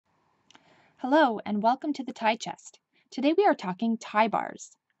Hello and welcome to the Tie Chest. Today we are talking tie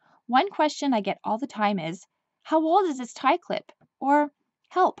bars. One question I get all the time is, how old is this tie clip? Or,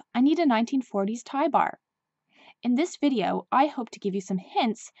 help, I need a 1940s tie bar. In this video, I hope to give you some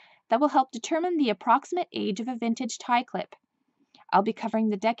hints that will help determine the approximate age of a vintage tie clip. I'll be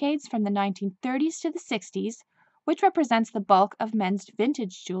covering the decades from the 1930s to the 60s, which represents the bulk of men's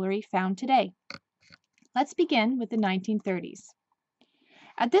vintage jewelry found today. Let's begin with the 1930s.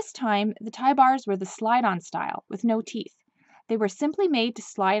 At this time, the tie bars were the slide-on style with no teeth. They were simply made to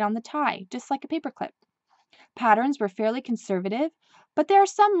slide on the tie, just like a paperclip. Patterns were fairly conservative, but there are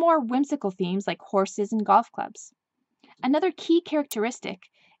some more whimsical themes like horses and golf clubs. Another key characteristic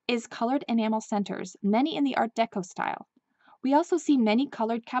is colored enamel centers, many in the Art Deco style. We also see many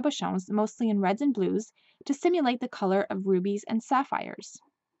colored cabochons, mostly in reds and blues, to simulate the color of rubies and sapphires.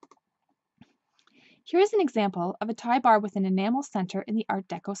 Here is an example of a tie bar with an enamel center in the Art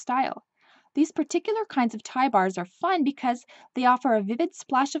Deco style. These particular kinds of tie bars are fun because they offer a vivid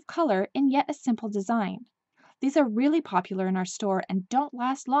splash of color in yet a simple design. These are really popular in our store and don't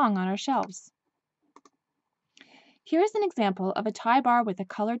last long on our shelves. Here is an example of a tie bar with a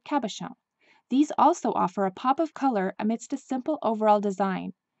colored cabochon. These also offer a pop of color amidst a simple overall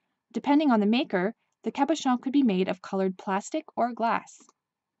design. Depending on the maker, the cabochon could be made of colored plastic or glass.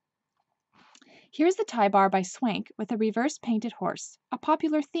 Here's the tie bar by Swank with a reverse painted horse, a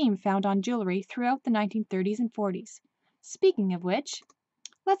popular theme found on jewelry throughout the 1930s and 40s. Speaking of which,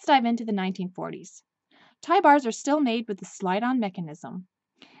 let's dive into the 1940s. Tie bars are still made with the slide-on mechanism.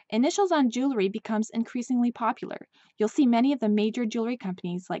 Initials on jewelry becomes increasingly popular. You'll see many of the major jewelry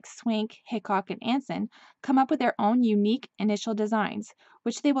companies like Swank, Hickok, and Anson come up with their own unique initial designs,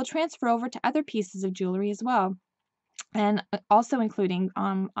 which they will transfer over to other pieces of jewelry as well, and also including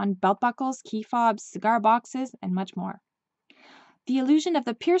on belt buckles, key fobs, cigar boxes, and much more. The illusion of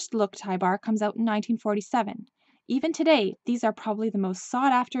the pierced look tie bar comes out in 1947. Even today, these are probably the most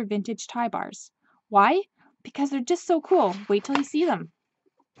sought after vintage tie bars. Why? Because they're just so cool. Wait till you see them.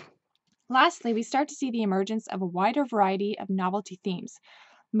 Lastly, we start to see the emergence of a wider variety of novelty themes,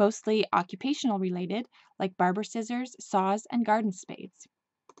 mostly occupational related, like barber scissors, saws, and garden spades.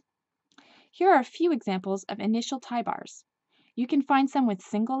 Here are a few examples of initial tie bars. You can find some with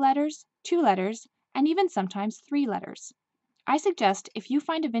single letters, 2 letters, and even sometimes 3 letters. I suggest if you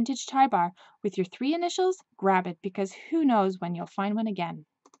find a vintage tie bar with your 3 initials, grab it because who knows when you'll find one again.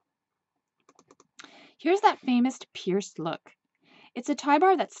 Here's that famous pierced look. It's a tie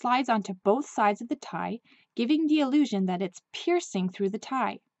bar that slides onto both sides of the tie, giving the illusion that it's piercing through the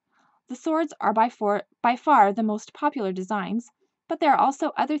tie. The swords are by far the most popular designs, but there are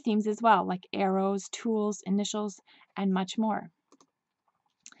also other themes as well, like arrows, tools, initials, and much more.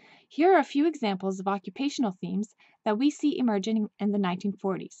 Here are a few examples of occupational themes that we see emerging in the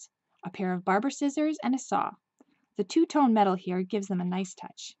 1940s. A pair of barber scissors and a saw. The two-tone metal here gives them a nice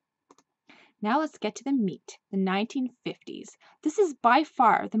touch. Now let's get to the meat, the 1950s. This is by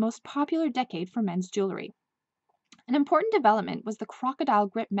far the most popular decade for men's jewelry. An important development was the crocodile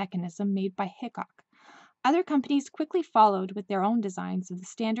grip mechanism made by Hickok. Other companies quickly followed with their own designs of the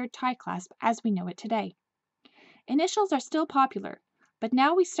standard tie clasp as we know it today. Initials are still popular, but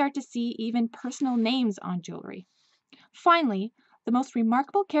now we start to see even personal names on jewelry. Finally, the most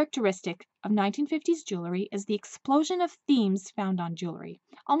remarkable characteristic of 1950s jewelry is the explosion of themes found on jewelry.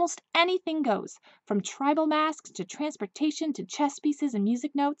 Almost anything goes, from tribal masks to transportation to chess pieces and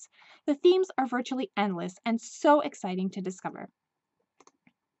music notes. The themes are virtually endless and so exciting to discover.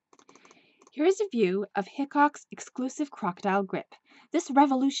 Here is a view of Hickok's exclusive crocodile grip. This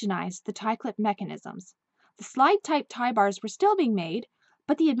revolutionized the tie clip mechanisms. The slide-type tie bars were still being made,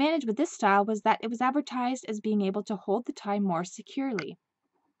 but the advantage with this style was that it was advertised as being able to hold the tie more securely.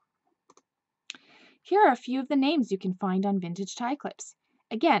 Here are a few of the names you can find on vintage tie clips.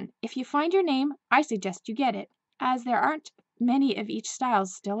 Again, if you find your name, I suggest you get it, as there aren't many of each style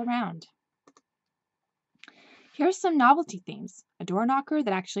still around. Here's some novelty themes: a door knocker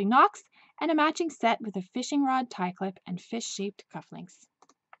that actually knocks, and a matching set with a fishing rod tie clip and fish-shaped cufflinks.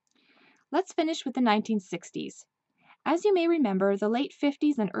 Let's finish with the 1960s. As you may remember, the late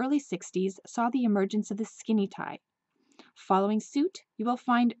 50s and early 60s saw the emergence of the skinny tie. Following suit, you will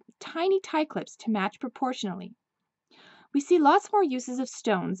find tiny tie clips to match proportionally. We see lots more uses of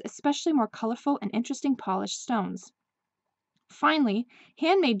stones, especially more colorful and interesting polished stones. Finally,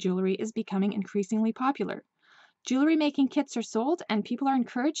 handmade jewelry is becoming increasingly popular. Jewelry making kits are sold, and people are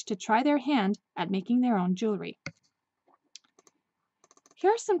encouraged to try their hand at making their own jewelry.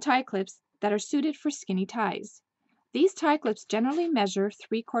 Here are some tie clips that are suited for skinny ties. These tie clips generally measure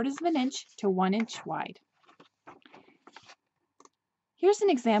 3/4 of an inch to 1 inch wide. Here's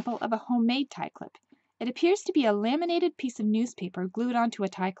an example of a homemade tie clip. It appears to be a laminated piece of newspaper glued onto a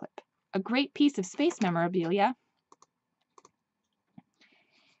tie clip. A great piece of space memorabilia.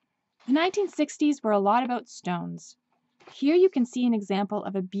 The 1960s were a lot about stones. Here you can see an example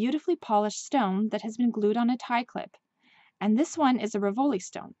of a beautifully polished stone that has been glued on a tie clip. And this one is a Rivoli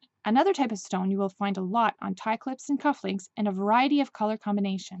stone, another type of stone you will find a lot on tie clips and cufflinks in a variety of color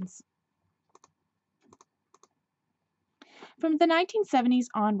combinations. From the 1970s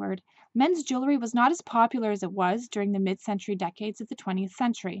onward, men's jewelry was not as popular as it was during the mid-century decades of the 20th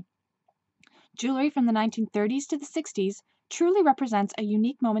century. Jewelry from the 1930s to the 60s truly represents a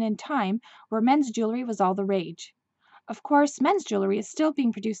unique moment in time where men's jewelry was all the rage. Of course, men's jewelry is still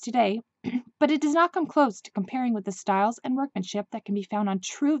being produced today, but it does not come close to comparing with the styles and workmanship that can be found on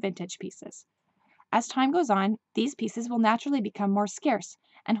true vintage pieces. As time goes on, these pieces will naturally become more scarce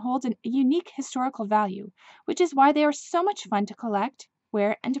and hold a unique historical value, which is why they are so much fun to collect,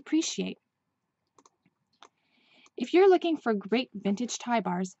 wear, and appreciate. If you're looking for great vintage tie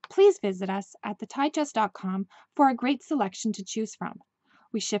bars, please visit us at thetiechest.com for a great selection to choose from.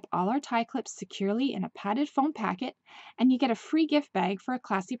 We ship all our tie clips securely in a padded foam packet, and you get a free gift bag for a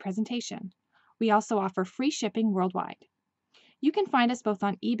classy presentation. We also offer free shipping worldwide. You can find us both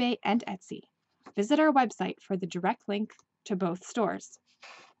on eBay and Etsy. Visit our website for the direct link to both stores.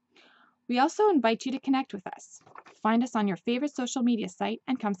 We also invite you to connect with us. Find us on your favorite social media site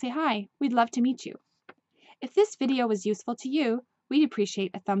and come say hi. We'd love to meet you. If this video was useful to you, we'd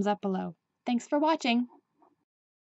appreciate a thumbs up below. Thanks for watching.